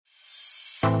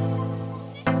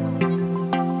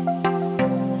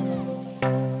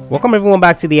Welcome everyone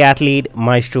back to the Athlete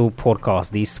Maestro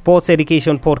podcast, the sports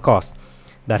education podcast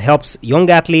that helps young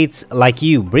athletes like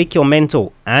you break your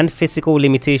mental and physical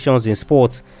limitations in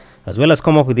sports, as well as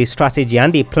come up with a strategy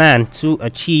and a plan to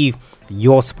achieve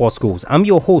your sports goals. I'm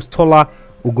your host, Tola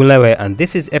Ogunlewe, and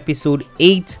this is episode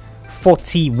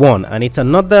 841, and it's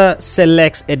another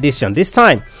Selects edition. This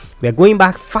time, we are going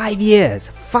back 5 years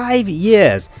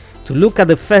to look at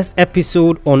the first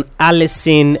episode on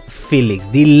Allyson Felix,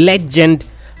 the legend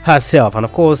herself. And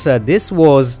of course, this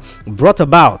was brought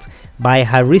about by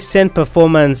her recent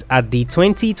performance at the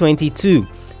 2022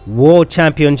 World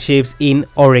Championships in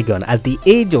Oregon. At the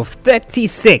age of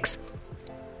 36,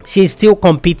 she's still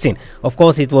competing. Of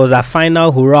course, it was a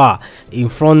final hurrah in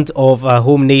front of her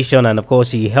home nation, and of course,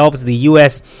 she helps the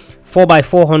US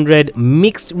 4x400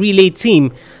 mixed relay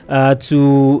team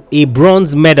to a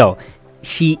bronze medal.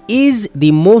 She is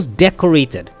the most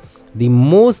decorated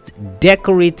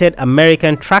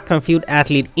American track and field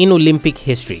athlete in Olympic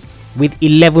history with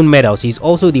 11 medals. She's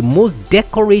also the most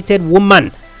decorated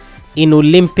woman in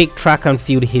Olympic track and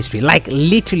field history. Like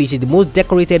literally, she's the most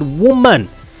decorated woman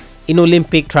in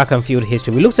Olympic track and field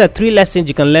history. We looked at 3 lessons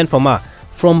you can learn from her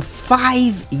from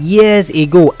 5 years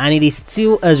ago, and it is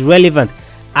still as relevant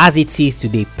as it is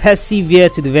today. Persevere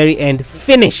to the very end,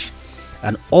 finish,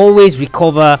 and always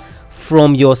recover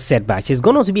from your setback. She's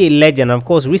going on to be a legend. And of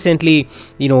course, recently,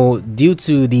 due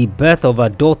to the birth of her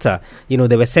daughter,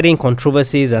 there were certain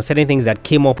controversies and certain things that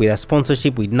came up with her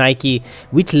sponsorship with Nike,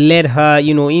 which led her,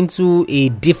 into a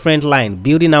different line,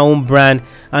 building her own brand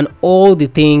and all the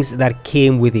things that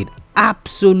came with it.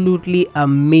 Absolutely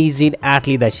amazing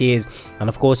athlete that she is. And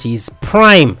of course, she is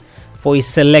prime for a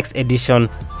Selects edition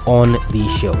on the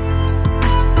show.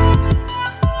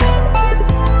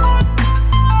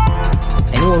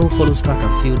 Anyone who follows track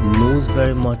and field knows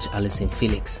very much Allyson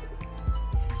Felix.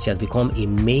 She has become a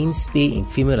mainstay in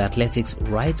female athletics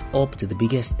right up to the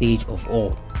biggest stage of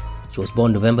all. She was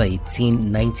born November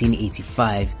 18,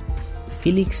 1985.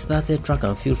 Felix started track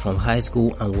and field from high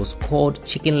school and was called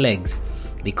Chicken Legs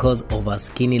because of her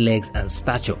skinny legs and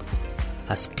stature.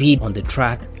 Her speed on the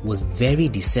track was very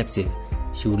deceptive.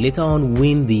 She would later on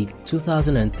win the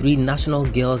 2003 National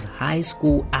Girls High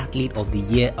School Athlete of the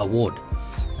Year award.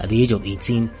 At the age of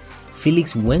 18,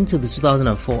 Felix went to the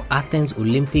 2004 Athens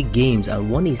Olympic Games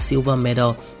and won a silver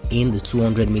medal in the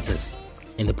 200 meters.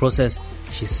 In the process,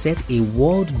 she set a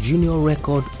world junior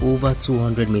record over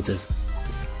 200 meters.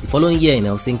 The following year in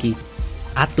Helsinki,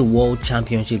 at the World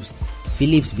Championships,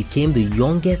 Felix became the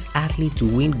youngest athlete to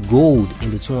win gold in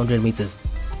the 200 meters.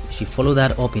 She followed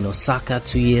that up in Osaka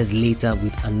 2 years later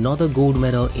with another gold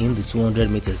medal in the 200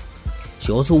 meters.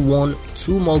 She also won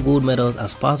 2 more gold medals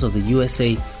as part of the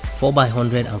USA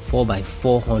 4x100 and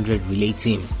 4x400 relay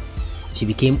teams. She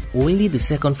became only the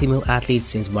second female athlete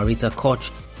since Marita Koch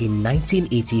in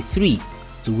 1983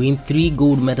 to win 3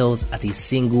 gold medals at a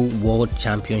single world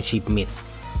championship meet.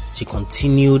 She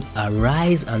continued a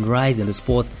rise in the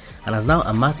sport and has now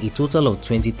amassed a total of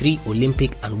 23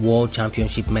 Olympic and World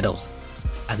Championship medals.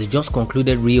 At the just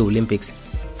concluded Rio Olympics,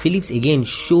 Felix again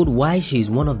showed why she is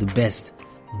one of the best,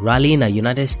 rallying her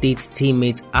United States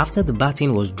teammates after the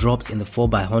baton was dropped in the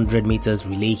 4x100 meters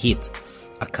relay heat.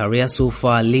 Her career so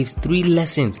far leaves 3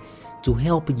 lessons to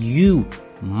help you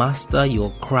master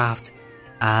your craft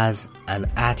as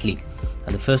an athlete.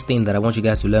 And the first thing that I want you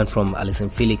guys to learn from Allyson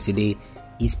Felix today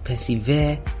is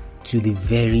persevere to the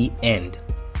very end.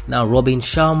 Now, Robin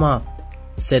Sharma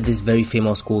said this very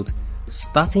famous quote: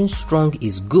 "Starting strong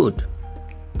is good,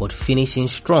 but finishing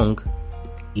strong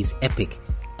is epic."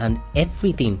 And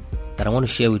everything that I want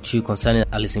to share with you concerning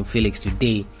Allyson Felix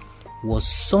today was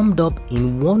summed up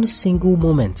in one single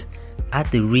moment at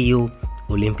the Rio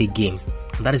Olympic Games.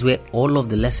 And that is where all of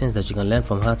the lessons that you can learn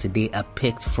from her today are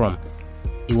picked from.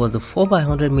 It was the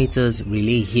 4x100 meters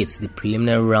relay hits, the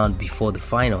preliminary round before the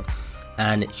final,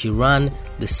 and she ran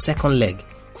the second leg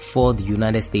for the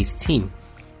United States team.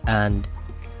 And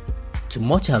to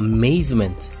much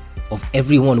amazement of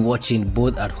everyone watching,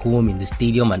 both at home, in the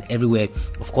stadium, and everywhere,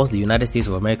 of course, the United States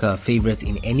of America are favorites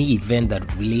in any event that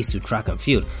relates to track and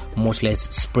field, much less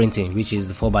sprinting, which is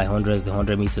the 4x100s, the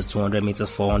 100 meters, 200 meters,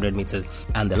 400 meters,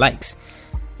 and the likes.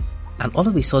 And all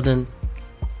of a sudden,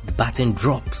 the baton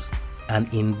drops. And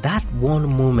in that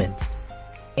one moment,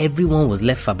 everyone was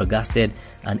left flabbergasted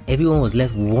and everyone was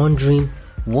left wondering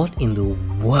what in the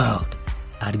world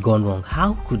had gone wrong.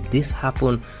 How could this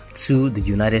happen to the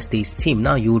United States team?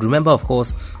 Now, you would remember, of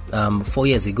course, 4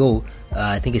 years ago,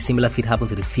 I think a similar feat happened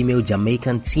to the female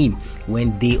Jamaican team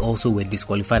when they also were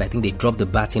disqualified. I think they dropped the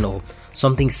baton or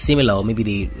something similar, or maybe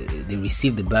they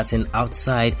received the baton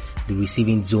outside the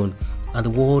receiving zone, and the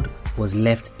world was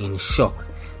left in shock.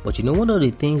 But one of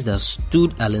the things that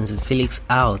stood Allyson Felix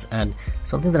out, and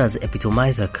something that has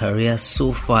epitomized her career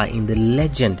so far in the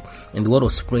legend in the world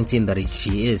of sprinting that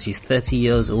she's 30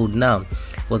 years old now,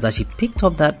 was that she picked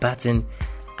up that baton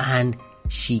and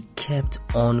she kept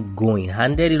on going,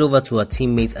 handed it over to her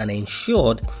teammates, and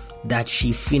ensured that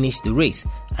she finished the race,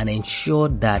 and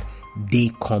ensured that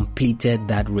they completed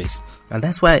that race. And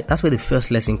that's where the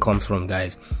first lesson comes from,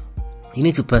 guys. You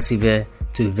need to persevere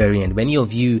to the very end. Many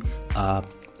of you are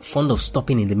fond of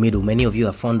stopping in the middle. Many of you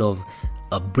are fond of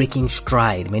breaking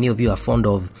stride. Many of you are fond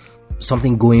of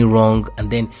something going wrong, and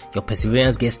then your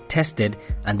perseverance gets tested,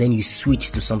 and then you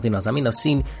switch to something else. I mean, I've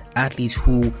seen athletes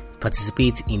who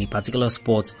participate in a particular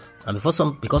sport, and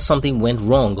because something went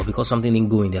wrong, or because something didn't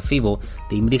go in their favor,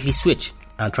 they immediately switch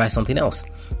and try something else,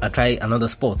 and try another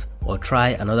sport, or try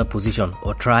another position,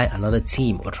 or try another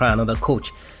team, or try another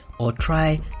coach, or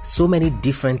try so many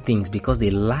different things, because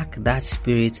they lack that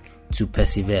spirit to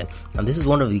persevere. And this is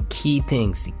one of the key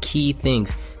things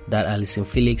that Allyson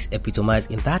Felix epitomized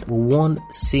in that one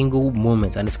single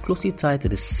moment, and it's closely tied to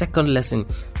the second lesson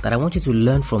that I want you to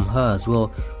learn from her as well,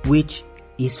 which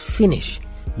is finish.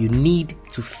 You need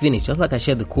to finish. Just like I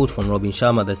shared the quote from Robin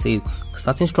Sharma that says,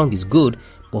 starting strong is good,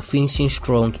 but finishing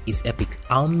strong is epic.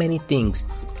 How many things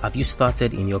have you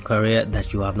started in your career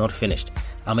that you have not finished?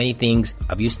 How many things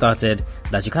have you started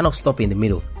that you cannot stop in the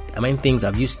middle? How many things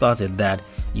have you started that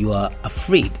you are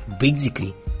afraid,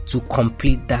 basically, to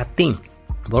complete that thing?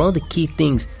 But one of the key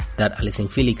things that Allyson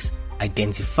Felix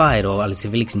identified, or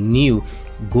Allyson Felix knew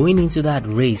going into that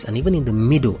race, and even in the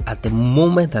middle, at the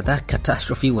moment that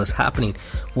catastrophe was happening,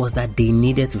 was that they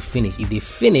needed to finish. If they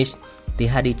finished, they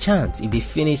had a chance. If they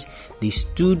finished, they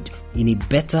stood in a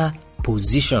better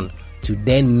position to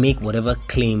then make whatever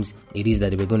claims it is that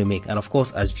they were going to make. And of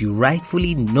course, as you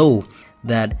rightfully know,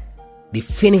 that they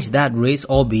finished that race,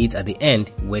 albeit at the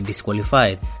end were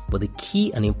disqualified. But the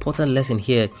key and important lesson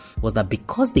here was that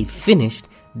because they finished,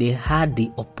 they had the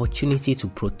opportunity to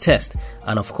protest.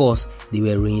 And of course, they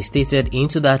were reinstated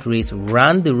into that race,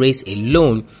 ran the race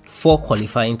alone for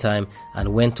qualifying time,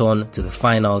 and went on to the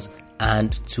finals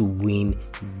and to win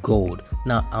gold.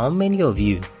 Now, how many of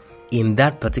you in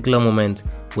that particular moment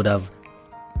would have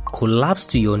collapsed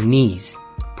to your knees,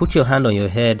 put your hand on your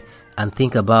head, and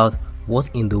think about what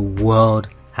in the world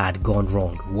had gone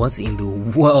wrong? What in the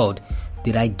world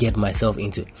did I get myself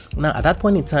into? Now, at that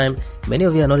point in time, many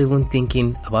of you are not even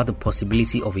thinking about the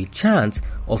possibility of a chance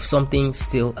of something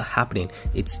still happening.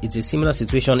 It's a similar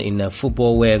situation in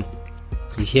football, where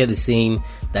you hear the saying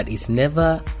that it's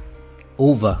never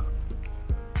over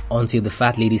until the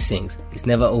fat lady sings. It's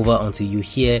never over until you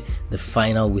hear the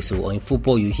final whistle. Or in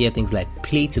football, you hear things like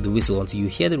play to the whistle. Until you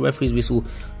hear the referee's whistle,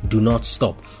 do not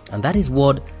stop. And that is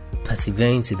what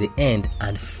persevering to the end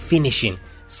and finishing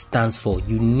stands for.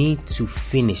 You need to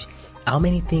finish. How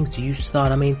many things do you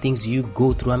start? How many things do you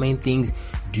go through? How many things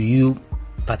do you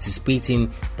participate in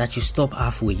that you stop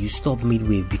halfway, you stop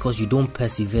midway, because you don't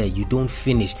persevere, you don't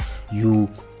finish,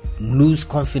 you lose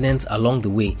confidence along the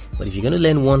way? But if you're going to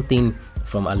learn one thing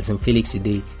from Allyson Felix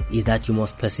today, is that you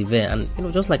must persevere. And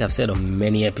just like I've said on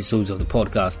many episodes of the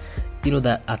podcast,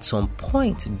 that at some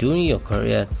point during your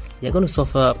career, you're going to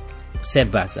suffer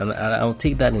setbacks, and I'll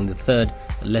take that in the third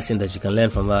lesson that you can learn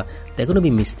from her. There are going to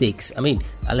be mistakes. I mean,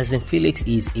 Allyson Felix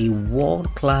is a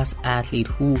world-class athlete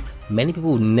who many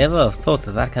people would never have thought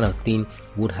that kind of thing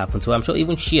would happen to her. I'm sure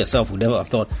even she herself would never have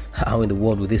thought, how in the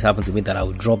world would this happen to me, that I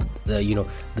would drop the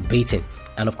baiting.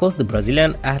 And of course, the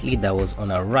Brazilian athlete that was on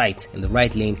her right, in the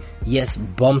right lane, yes,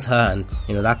 bumped her,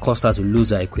 and that caused her to lose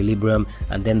her equilibrium,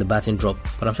 and then the baton dropped.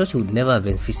 But I'm sure she would never have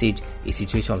envisaged a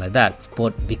situation like that.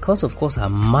 But because, of course, her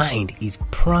mind is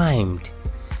primed,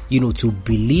 to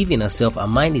believe in herself, her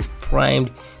mind is primed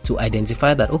to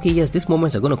identify that, okay, yes, these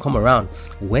moments are going to come around.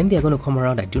 When they are going to come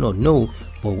around, I do not know.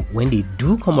 But when they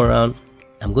do come around,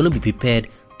 I'm going to be prepared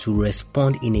to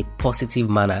respond in a positive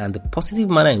manner. And the positive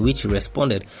manner in which she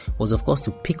responded was, of course,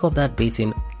 to pick up that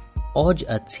baton, urge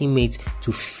her teammates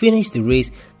to finish the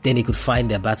race, then they could find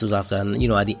their battles after. And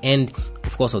at the end,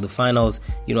 of course, of the finals,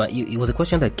 it was a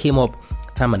question that came up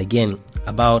time and again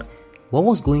about what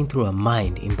was going through her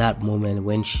mind in that moment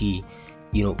when she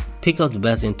picked up the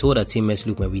baton, told her teammates,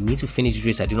 look, man, we need to finish this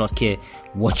race. I do not care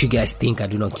what you guys think. I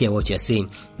do not care what you're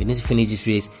saying. We need to finish this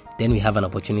race. Then we have an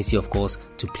opportunity, of course,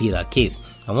 to plead our case.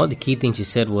 And one of the key things she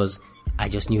said was, I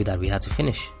just knew that we had to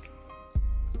finish.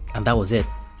 And that was it.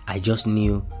 I just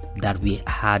knew that we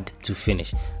had to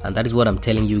finish. And that is what I'm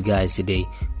telling you guys today.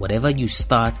 Whatever you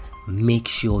start, make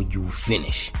sure you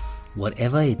finish.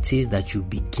 Whatever it is that you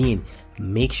begin,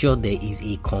 make sure there is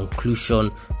a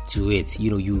conclusion to it.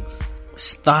 You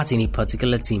start in a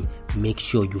particular team, make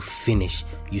sure you finish.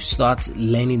 You start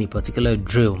learning a particular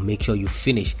drill, make sure you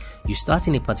finish. You start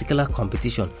in a particular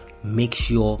competition, make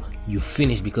sure you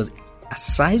finish, because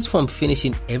aside from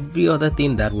finishing, every other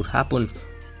thing that would happen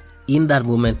in that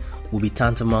moment will be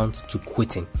tantamount to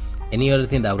quitting. Any other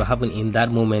thing that would happen in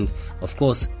that moment, of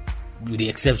course, with the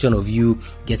exception of you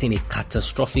getting a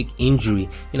catastrophic injury,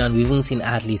 and we've even seen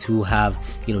athletes who have,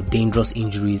 dangerous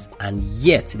injuries and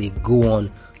yet they go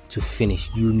on to finish.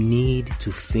 You need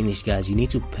to finish, guys. You need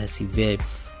to persevere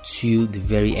to the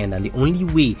very end. And the only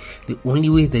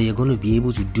way that you're going to be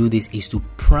able to do this is to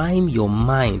prime your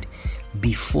mind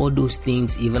before those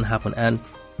things even happen. And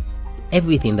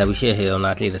everything that we share here on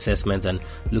Athlete Assessment and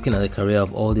looking at the career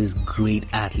of all these great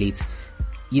athletes,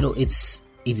 it's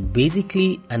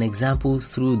basically an example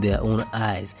through their own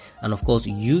eyes. And of course,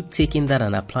 you taking that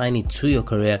and applying it to your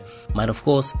career might, of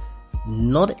course,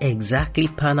 not exactly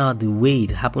pan out the way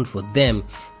it happened for them,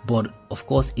 but of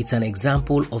course it's an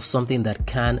example of something that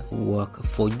can work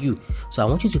for you. So I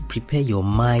want you to prepare your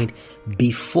mind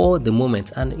before the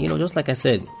moment. And just like I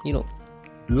said,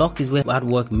 luck is where hard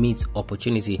work meets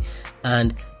opportunity,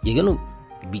 and you're going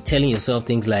to be telling yourself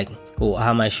things like, oh,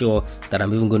 how am I sure that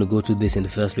I'm even going to go to this in the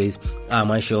first place? How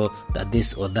am I sure that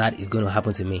this or that is going to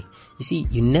happen to me? You see,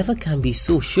 you never can be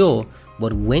so sure,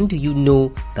 but when do you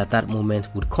know that moment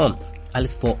would come?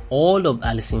 Alice, for all of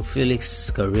Allyson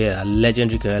Felix's career, a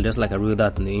legendary career, just like I wrote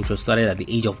that in the intro, started at the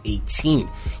age of 18.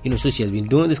 So she has been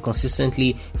doing this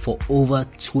consistently for over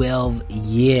 12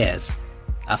 years.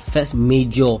 Her first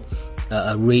major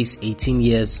race, 18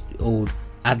 years old,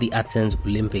 at the Athens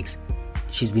Olympics.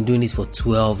 She's been doing this for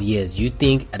 12 years. Do you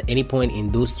think at any point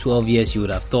in those 12 years she would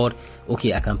have thought,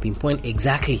 okay, I can pinpoint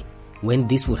exactly when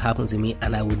this would happen to me,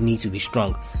 and I would need to be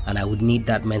strong, and I would need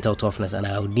that mental toughness, and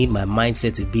I would need my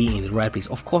mindset to be in the right place?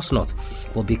 Of course not.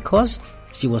 But because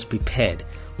she was prepared,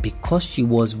 because she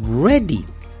was ready,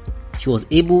 she was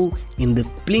able in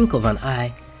the blink of an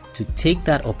eye to take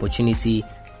that opportunity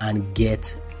and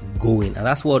get going. And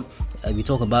that's what we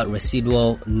talk about,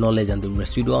 residual knowledge and the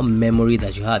residual memory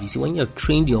that you have. You see, when you've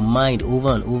trained your mind over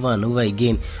and over and over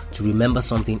again to remember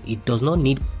something, it does not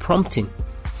need prompting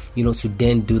to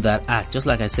then do that act. Just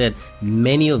like I said,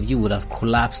 many of you would have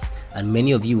collapsed, and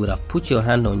many of you would have put your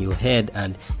hand on your head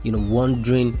and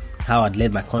wondering how I'd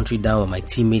let my country down or my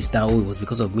teammates down. Oh, it was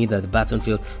because of me that the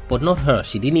battlefield. But not her.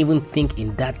 She didn't even think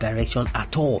in that direction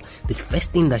at all. The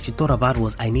first thing that she thought about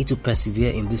was, I need to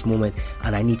persevere in this moment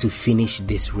and I need to finish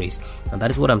this race. And that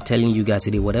is what I'm telling you guys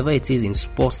today. Whatever it is in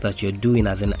sports that you're doing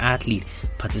as an athlete,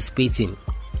 participating,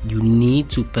 you need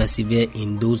to persevere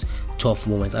in those tough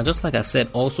moments. And just like I've said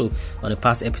also on a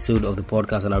past episode of the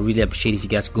podcast, and I really appreciate if you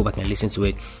guys go back and listen to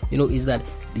it, is that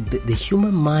the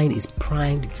human mind is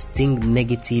primed to think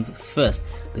negative first.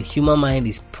 The human mind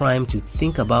is primed to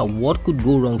think about what could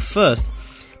go wrong first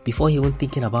before even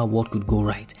thinking about what could go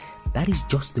right. That is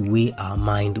just the way our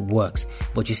mind works.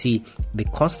 But you see, the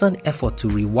constant effort to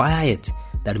rewire it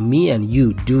that me and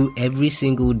you do every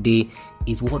single day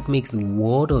is what makes the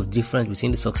world of difference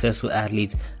between the successful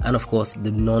athletes and, of course, the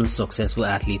non-successful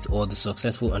athletes, or the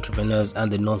successful entrepreneurs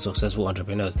and the non-successful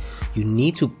entrepreneurs. You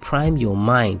need to prime your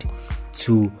mind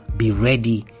to be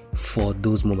ready for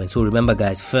those moments. So remember,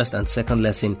 guys, first and second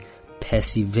lesson,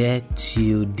 persevere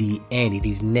to the end. It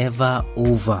is never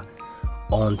over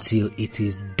until it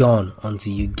is done,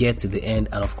 until you get to the end,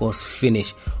 and of course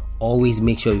finish. Always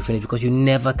make sure you finish, because you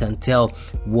never can tell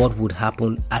what would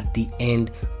happen at the end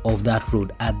of that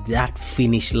road, at that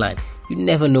finish line. You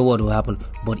never know what will happen.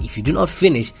 But if you do not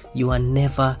finish, you are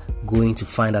never going to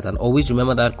find out. And always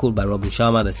remember that quote by Robin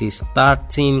Sharma that says,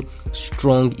 starting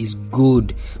strong is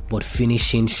good, but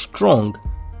finishing strong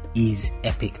is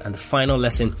epic. And the final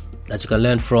lesson that you can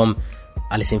learn from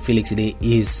Allyson Felix today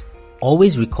is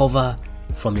always recover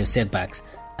from your setbacks.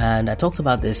 And I talked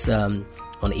about this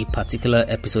on a particular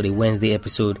episode, a Wednesday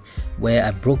episode, where I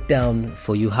broke down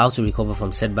for you how to recover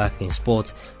from setback in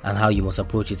sports and how you must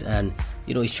approach it. And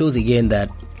it shows again that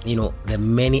there are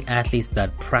many athletes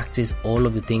that practice all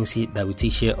of the things that we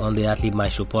teach here on the Athlete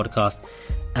Maestro podcast.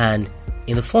 And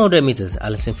in the 400 meters,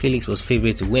 Allyson Felix was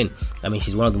favorite to win. I mean,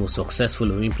 she's one of the most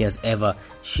successful Olympians ever.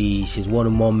 She's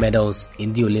won more medals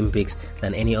in the Olympics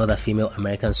than any other female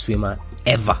American swimmer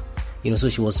ever. So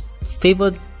she was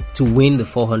favored to win the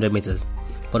 400 meters.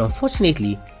 But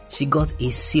unfortunately, she got a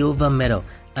silver medal.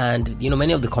 And,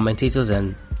 many of the commentators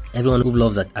and everyone who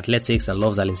loves athletics and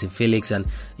loves Allyson Felix and,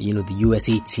 the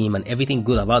USA team and everything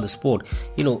good about the sport,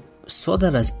 saw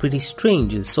that as pretty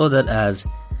strange. They saw that as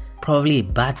probably a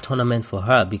bad tournament for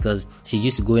her because she's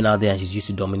used to going out there and she's used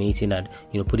to dominating and,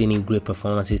 putting in great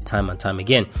performances time and time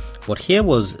again. But here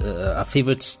was a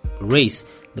favorite race,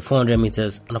 the 400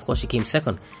 meters, and of course she came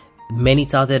second. Many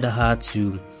touted her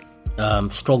to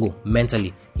struggle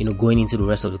mentally, going into the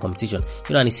rest of the competition.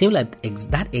 And it seemed like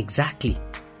that exactly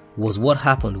was what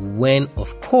happened when,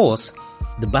 of course,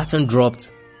 the baton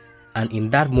dropped. And in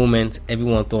that moment,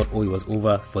 everyone thought, it was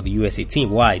over for the USA team.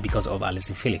 Why? Because of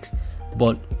Allyson Felix.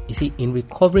 But you see, in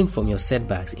recovering from your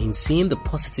setbacks, in seeing the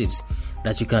positives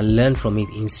that you can learn from it,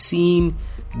 in seeing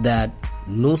that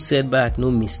no setback, no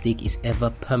mistake is ever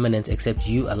permanent except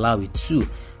you allow it to,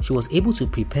 she was able to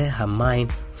prepare her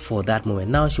mind for that moment.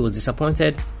 Now, she was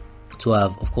disappointed to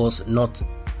have, of course, not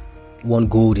won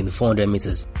gold in the 400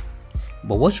 meters.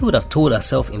 But what she would have told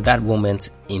herself in that moment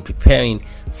in preparing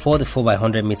for the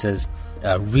 4x100 meters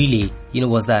relay,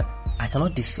 was that I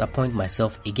cannot disappoint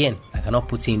myself again. I cannot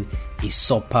put in a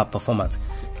subpar performance.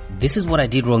 This is what I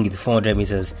did wrong in the 400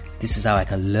 meters. This is how I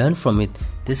can learn from it.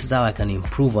 This is how I can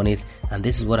improve on it. And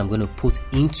this is what I'm going to put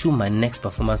into my next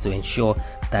performance to ensure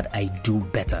that I do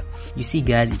better. You see,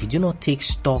 guys, if you do not take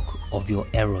stock of your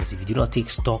errors, if you do not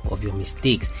take stock of your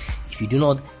mistakes, if you do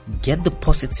not get the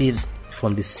positives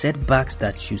from the setbacks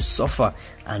that you suffer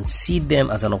and see them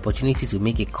as an opportunity to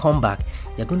make a comeback,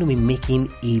 you're going to be making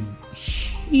a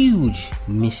huge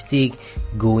mistake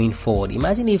going forward.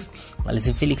 Imagine if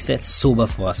Allyson Felix felt sober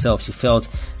for herself. She felt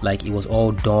like it was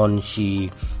all done.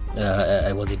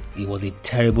 It was a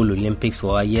terrible Olympics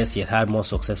for her. Yes, she had more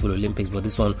successful Olympics, but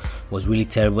this one was really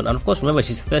terrible. And of course, remember,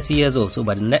 she's 30 years old, so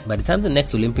by the time the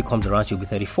next Olympic comes around, she'll be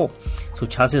 34. So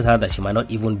chances are that she might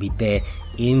not even be there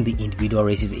in the individual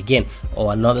races again,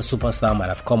 or another superstar might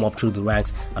have come up through the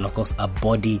ranks, and of course, her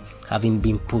body, having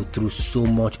been put through so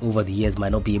much over the years,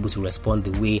 might not be able to respond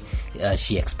the way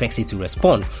she expects it to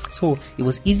respond. So it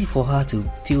was easy for her to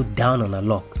feel down on her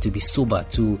luck, to be sober,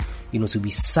 to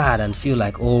be sad and feel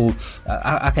like,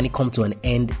 how can it come to an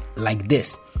end like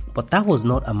this? But that was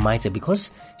not a mindset,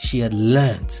 because she had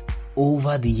learned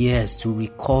over the years to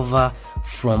recover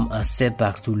from her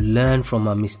setbacks, to learn from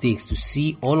her mistakes, to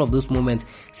see all of those moments,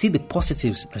 see the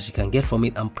positives that she can get from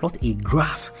it, and plot a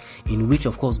graph in which,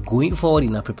 of course, going forward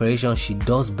in her preparation, she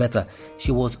does better.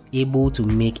 She was able to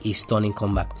make a stunning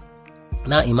comeback.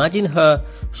 Now, imagine her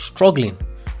struggling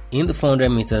in the 400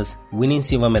 meters, winning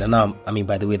silver medal. Now,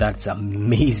 by the way, that's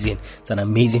amazing. It's an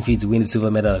amazing feat to win the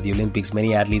silver medal at the Olympics.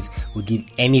 Many athletes would give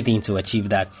anything to achieve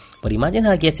that. But imagine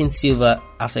her getting silver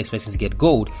after expecting to get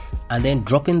gold, and then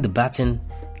dropping the baton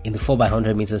in the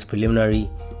 4x100 meters preliminary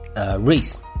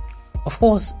race. Of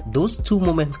course, those two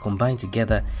moments combined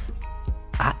together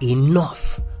are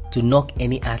enough to knock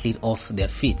any athlete off their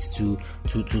feet, to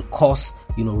cause,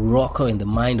 rocker in the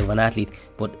mind of an athlete.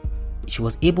 But she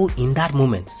was able in that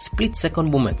moment, split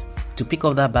second moment, to pick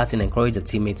up that baton and encourage her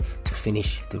teammate to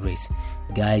finish the race.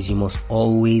 Guys, you must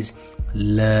always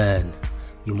learn.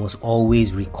 You must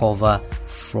always recover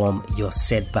from your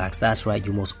setbacks. That's right,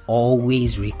 you must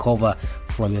always recover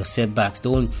from your setbacks.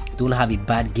 Don't have a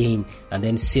bad game and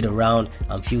then sit around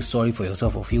and feel sorry for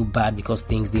yourself or feel bad because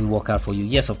things didn't work out for you.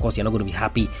 Yes, of course, you're not going to be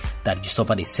happy that you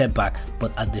suffered a setback,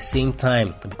 but at the same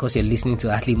time, because you're listening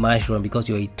to Athlete Maestro and because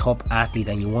you're a top athlete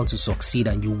and you want to succeed,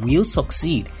 and you will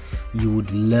succeed, you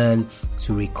would learn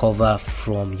to recover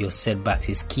from your setbacks.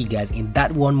 It's key, guys. In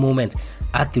that one moment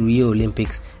at the Rio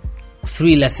Olympics,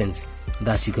 3 lessons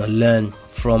that you can learn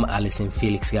from Allyson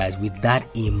Felix, guys. With that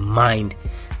in mind,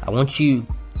 I want you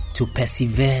to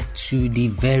persevere to the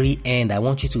very end. I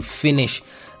want you to finish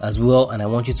as well, and I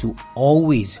want you to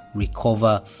always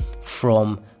recover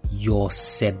from your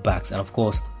setbacks. And of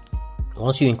course,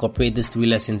 once you incorporate these 3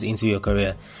 lessons into your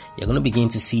career, you're going to begin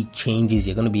to see changes.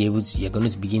 You're going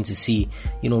to begin to see,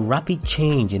 rapid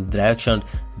change in the direction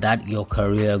that your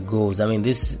career goes.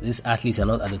 These athletes are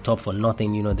not at the top for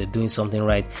nothing. They're doing something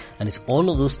right, and it's all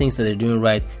of those things that they're doing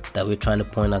right that we're trying to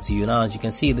point out to you. Now, as you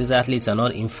can see, these athletes are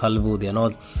not infallible. They're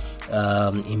not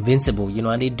invincible,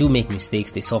 and they do make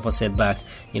mistakes. They suffer setbacks,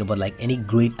 but like any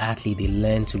great athlete, they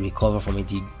learn to recover from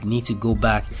it. You need to go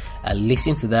back and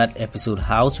listen to that episode,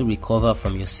 How to Recover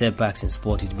from Your Setbacks in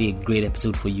Sport. It'd be a great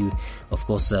episode for you, of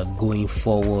course, going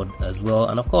forward as well.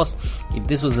 And of course, if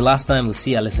this was the last time we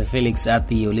see Allyson Felix at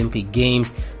the Olympic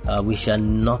Games, wish her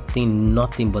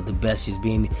nothing but the best. She's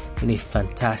been a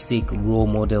fantastic role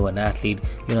model and athlete,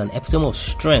 an epitome of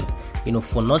strength,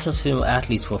 for not just female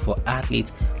athletes, for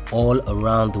athletes all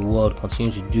around the world,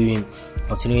 continuing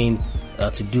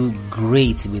to do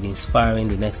great with inspiring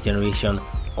the next generation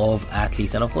of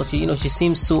athletes. And of course, she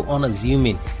seems so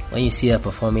unassuming when you see her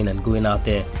performing and going out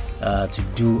there to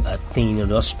do a thing,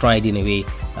 just striding away,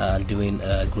 doing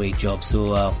a great job.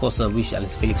 So of course, I wish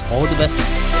Allyson Felix all the best.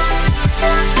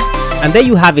 And there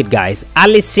you have it, guys.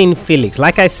 Allyson Felix,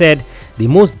 like I said, the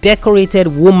most decorated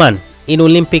woman in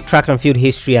Olympic track and field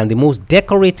history, and the most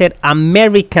decorated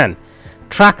American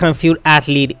track and field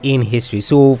athlete in history.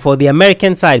 So for the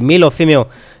American side, male or female,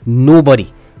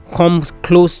 nobody comes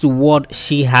close to what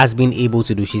she has been able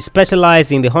to do. She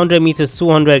specialized in the 100 meters,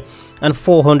 200 and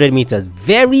 400 meters.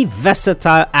 Very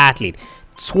versatile athlete.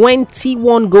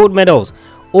 21 gold medals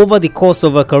over the course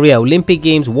of her career. Olympic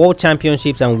Games, World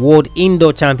Championships and World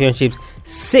Indoor Championships.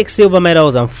 6 silver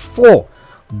medals and 4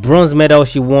 bronze medals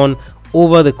she won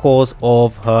over the course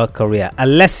of her career. Her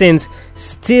lessons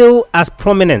still as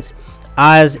prominent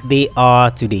as they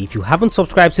are today. If you haven't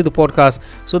subscribed to the podcast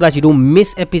so that you don't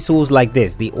miss episodes like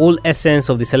this, the whole essence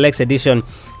of the Selects edition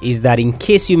is that in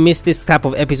case you missed this type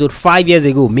of episode 5 years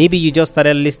ago, maybe you just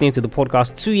started listening to the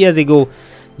podcast 2 years ago,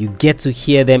 you get to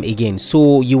hear them again.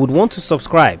 So you would want to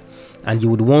subscribe, and you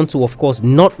would want to, of course,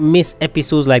 not miss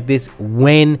episodes like this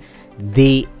when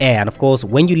they air. And of course,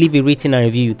 when you leave a rating and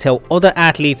review, you tell other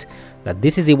athletes that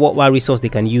this is a worthwhile resource they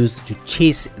can use to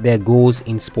chase their goals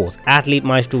in sports.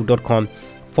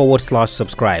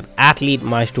 athletemaestro.com/subscribe.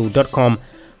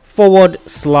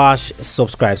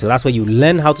 athletemaestro.com/subscribe. So that's where you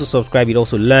learn how to subscribe. You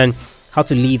also learn how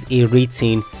to leave a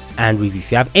rating and review.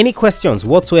 If you have any questions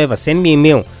whatsoever, send me a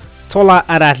mail,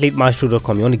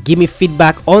 tola@athletemaestro.com. You want to give me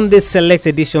feedback on this Select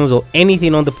editions or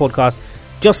anything on the podcast,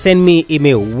 just send me an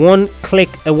email. One click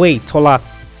away,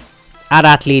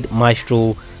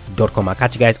 tola@athletemaestro.com. I'll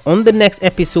catch you guys on the next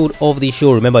episode of the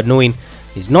show. Remember, knowing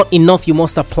is not enough, you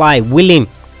must apply. Willing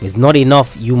is not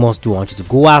enough, you must do. I want you to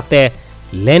go out there,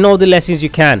 learn all the lessons you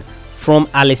can from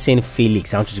Allyson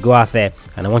Felix. I want you to go out there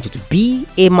and I want you to be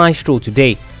a maestro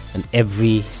today and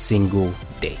every single